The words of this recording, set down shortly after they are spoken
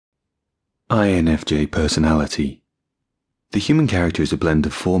INFJ personality. The human character is a blend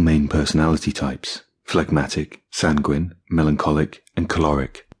of four main personality types: phlegmatic, sanguine, melancholic, and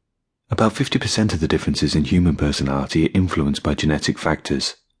choleric. About 50% of the differences in human personality are influenced by genetic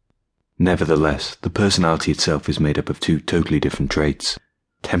factors. Nevertheless, the personality itself is made up of two totally different traits: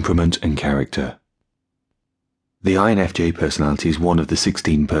 temperament and character. The INFJ personality is one of the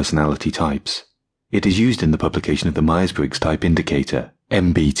 16 personality types. It is used in the publication of the Myers-Briggs Type Indicator,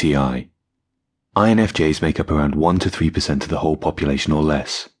 MBTI. INFJs make up around 1 to 3% of the whole population or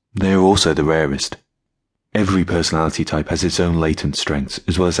less. They are also the rarest. Every personality type has its own latent strengths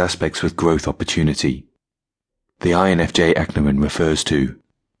as well as aspects with growth opportunity. The INFJ acronym refers to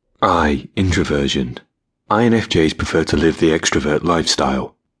I. Introversion. INFJs prefer to live the extrovert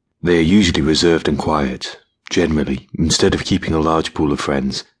lifestyle. They are usually reserved and quiet. Generally, instead of keeping a large pool of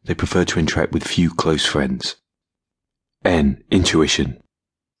friends, they prefer to interact with few close friends. N. Intuition.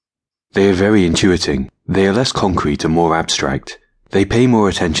 They are very intuiting. They are less concrete and more abstract. They pay more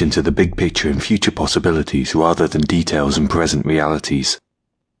attention to the big picture and future possibilities rather than details and present realities.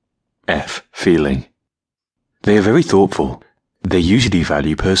 F. Feeling. They are very thoughtful. They usually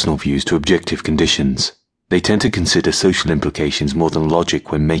value personal views to objective conditions. They tend to consider social implications more than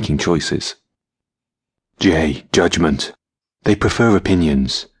logic when making choices. J. Judgment. They prefer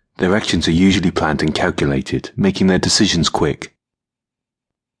opinions. Their actions are usually planned and calculated, making their decisions quick.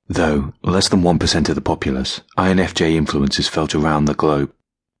 Though less than 1% of the populace, INFJ influence is felt around the globe.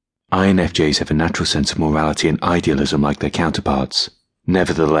 INFJs have a natural sense of morality and idealism like their counterparts.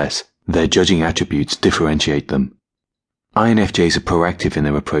 Nevertheless, their judging attributes differentiate them. INFJs are proactive in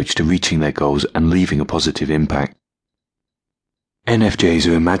their approach to reaching their goals and leaving a positive impact.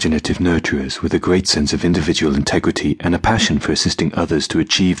 NFJs are imaginative nurturers with a great sense of individual integrity and a passion for assisting others to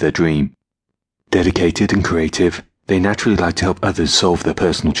achieve their dream. Dedicated and creative, they naturally like to help others solve their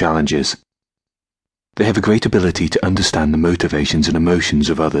personal challenges. They have a great ability to understand the motivations and emotions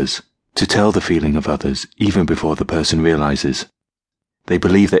of others, to tell the feeling of others even before the person realizes. They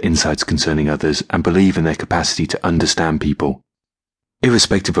believe their insights concerning others and believe in their capacity to understand people.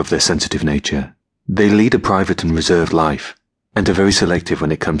 Irrespective of their sensitive nature, they lead a private and reserved life, and are very selective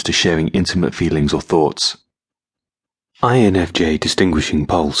when it comes to sharing intimate feelings or thoughts. INFJ distinguishing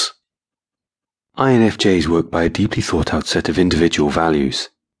pulse. INFJs work by a deeply thought-out set of individual values.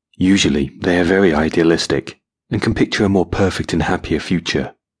 Usually, they are very idealistic and can picture a more perfect and happier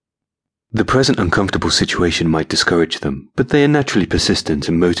future. The present uncomfortable situation might discourage them, but they are naturally persistent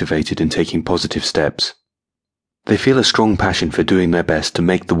and motivated in taking positive steps. They feel a strong passion for doing their best to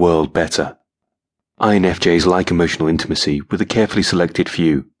make the world better. INFJs like emotional intimacy with a carefully selected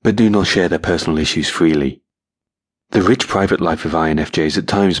few, but do not share their personal issues freely. The rich private life of INFJs at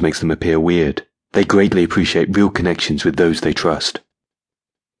times makes them appear weird. They greatly appreciate real connections with those they trust.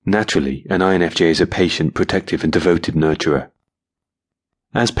 Naturally, an INFJ is a patient, protective, and devoted nurturer.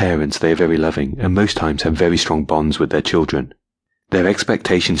 As parents, they are very loving and most times have very strong bonds with their children. Their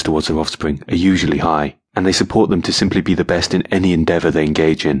expectations towards their offspring are usually high, and they support them to simply be the best in any endeavor they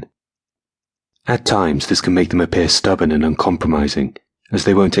engage in. At times, this can make them appear stubborn and uncompromising, as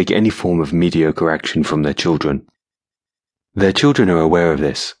they won't take any form of mediocre action from their children. Their children are aware of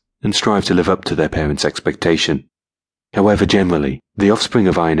this, and strive to live up to their parents' expectation. However, generally, the offspring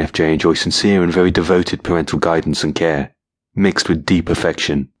of INFJ enjoy sincere and very devoted parental guidance and care, mixed with deep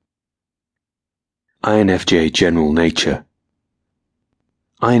affection. INFJ general nature.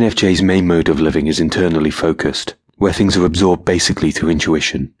 INFJ's main mode of living is internally focused, where things are absorbed basically through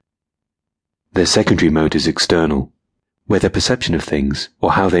intuition. Their secondary mode is external, where their perception of things,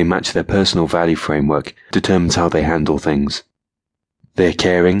 or how they match their personal value framework, determines how they handle things. They are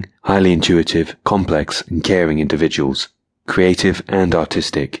caring, highly intuitive, complex, and caring individuals, creative and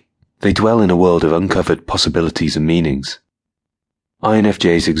artistic. They dwell in a world of uncovered possibilities and meanings.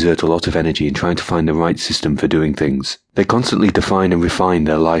 INFJs exert a lot of energy in trying to find the right system for doing things. They constantly define and refine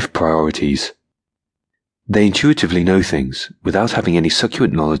their life priorities. They intuitively know things, without having any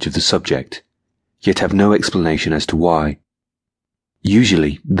succulent knowledge of the subject, yet have no explanation as to why.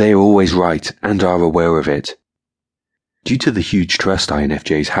 Usually, they are always right and are aware of it. Due to the huge trust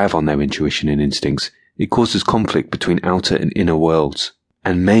INFJs have on their intuition and instincts, it causes conflict between outer and inner worlds,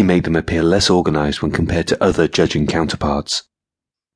 and may make them appear less organized when compared to other judging counterparts.